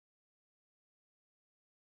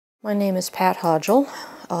My name is Pat Hodgell.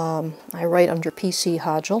 I write under PC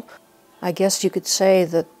Hodgell. I guess you could say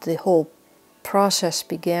that the whole process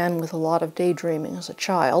began with a lot of daydreaming as a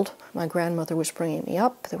child. My grandmother was bringing me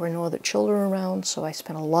up. There were no other children around, so I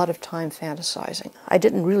spent a lot of time fantasizing. I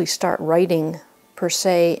didn't really start writing per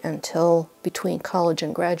se until between college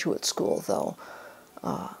and graduate school, though.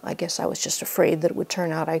 I guess I was just afraid that it would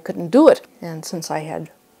turn out I couldn't do it. And since I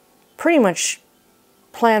had pretty much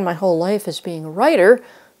planned my whole life as being a writer,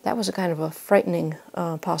 that was a kind of a frightening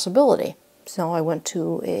possibility. So I went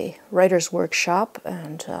to a writer's workshop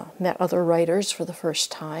and met other writers for the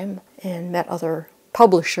first time and met other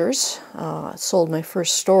publishers. Sold my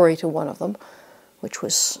first story to one of them, which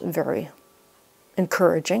was very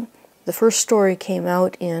encouraging. The first story came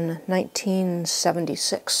out in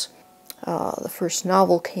 1976. The first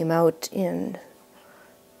novel came out in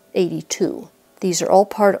 '82. These are all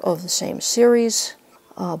part of the same series.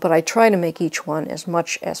 But I try to make each one as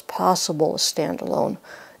much as possible a standalone.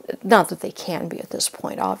 Not that they can be at this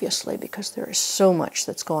point, obviously, because there is so much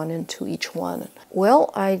that's gone into each one.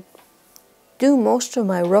 Well, I do most of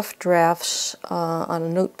my rough drafts on a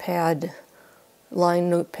notepad,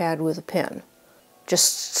 lined notepad with a pen.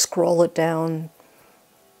 Just scroll it down,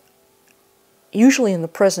 usually in the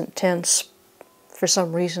present tense. For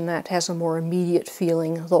some reason that has a more immediate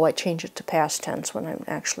feeling, though I change it to past tense when I'm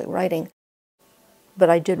actually writing. But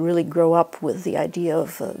I did really grow up with the idea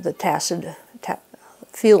of the tacit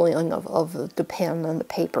feeling of the pen and the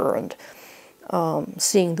paper and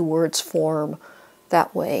seeing the words form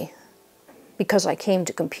that way. Because I came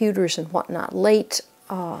to computers and whatnot late,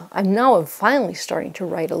 I'm finally starting to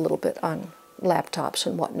write a little bit on laptops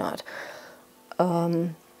and whatnot.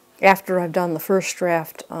 After I've done the first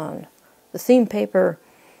draft on the theme paper,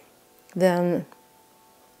 then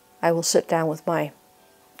I will sit down with my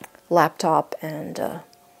laptop and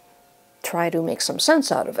try to make some sense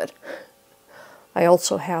out of it. I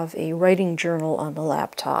also have a writing journal on the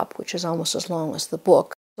laptop, which is almost as long as the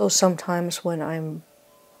book. So sometimes when I'm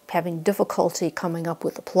having difficulty coming up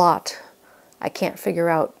with a plot, I can't figure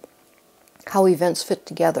out how events fit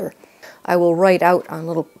together, I will write out on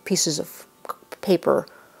little pieces of paper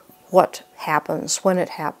what happens, when it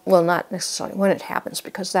happens. Well, not necessarily when it happens,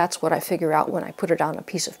 because that's what I figure out when I put it on a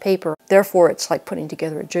piece of paper. Therefore, it's like putting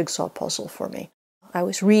together a jigsaw puzzle for me. I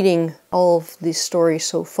was reading all of these stories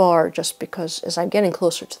so far just because as I'm getting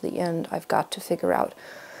closer to the end, I've got to figure out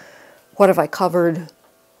what have I covered,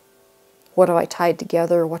 what have I tied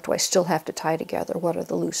together, what do I still have to tie together, what are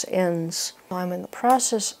the loose ends. I'm in the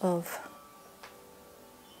process of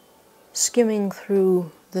skimming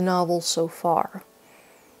through the novel so far.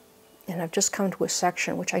 And I've just come to a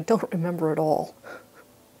section which I don't remember at all,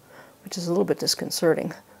 which is a little bit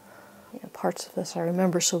disconcerting. You know, parts of this I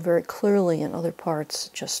remember so very clearly, and other parts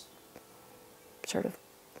just sort of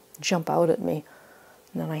jump out at me.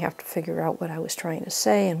 And then I have to figure out what I was trying to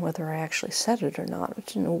say and whether I actually said it or not,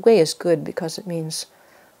 which in a way is good because it means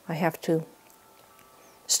I have to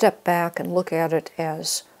step back and look at it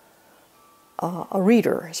as a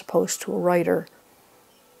reader as opposed to a writer.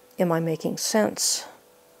 Am I making sense?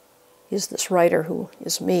 Is this writer, who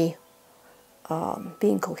is me,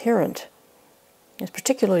 being coherent? It's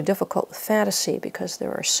particularly difficult with fantasy because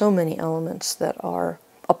there are so many elements that are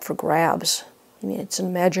up for grabs. I mean, it's an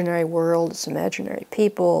imaginary world, it's imaginary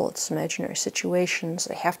people, it's imaginary situations.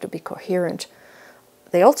 They have to be coherent.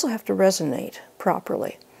 They also have to resonate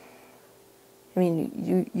properly. I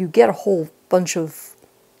mean, you get a whole bunch of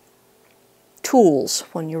tools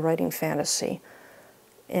when you're writing fantasy.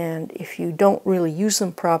 And if you don't really use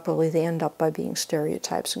them properly, they end up by being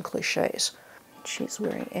stereotypes and cliches. She's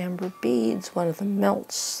wearing amber beads, one of them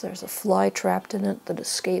melts, there's a fly trapped in it that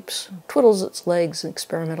escapes, twiddles its legs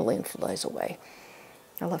experimentally and flies away.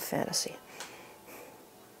 I love fantasy.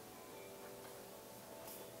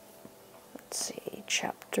 Let's see,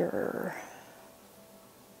 chapter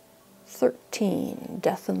 13,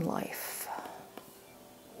 Death and Life.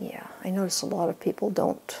 Yeah, I notice a lot of people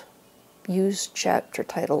don't use chapter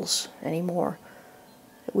titles anymore.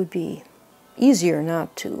 It would be easier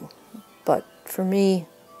not to, but for me,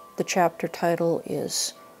 the chapter title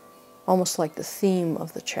is almost like the theme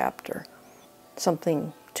of the chapter.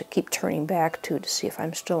 Something to keep turning back to see if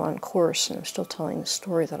I'm still on course and I'm still telling the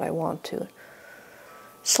story that I want to.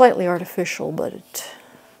 Slightly artificial, but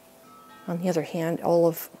on the other hand, all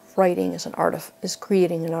of writing is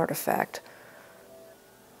creating an artifact.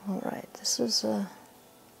 All right, this is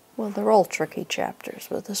well, they're all tricky chapters,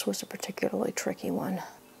 but this was a particularly tricky one.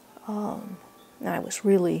 And I was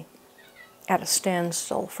really at a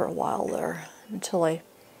standstill for a while there until I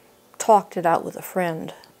talked it out with a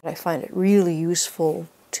friend. I find it really useful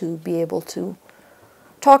to be able to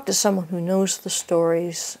talk to someone who knows the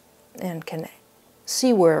stories and can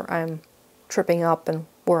see where I'm tripping up and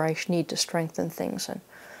where I need to strengthen things. And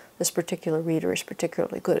this particular reader is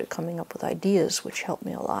particularly good at coming up with ideas, which help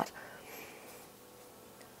me a lot.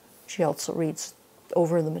 She also reads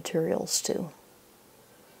over the materials to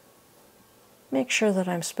make sure that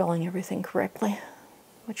I'm spelling everything correctly,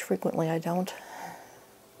 which frequently I don't.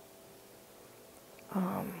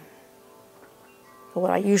 What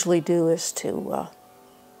I usually do is to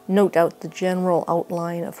note out the general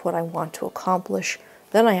outline of what I want to accomplish.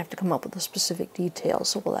 Then I have to come up with the specific details,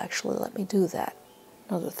 so it will actually let me do that.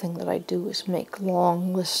 Another thing that I do is make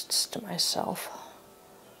long lists to myself,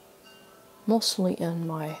 mostly in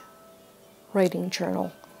my writing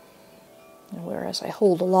journal. And whereas I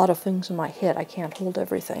hold a lot of things in my head, I can't hold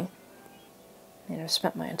everything. And I've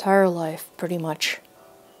spent my entire life pretty much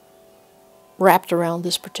wrapped around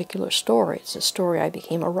this particular story. It's a story I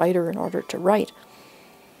became a writer in order to write.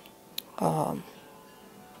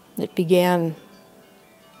 It began,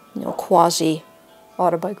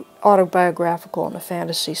 quasi-autobiographical in a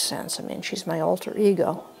fantasy sense. I mean, she's my alter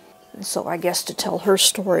ego. And so I guess to tell her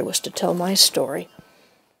story was to tell my story.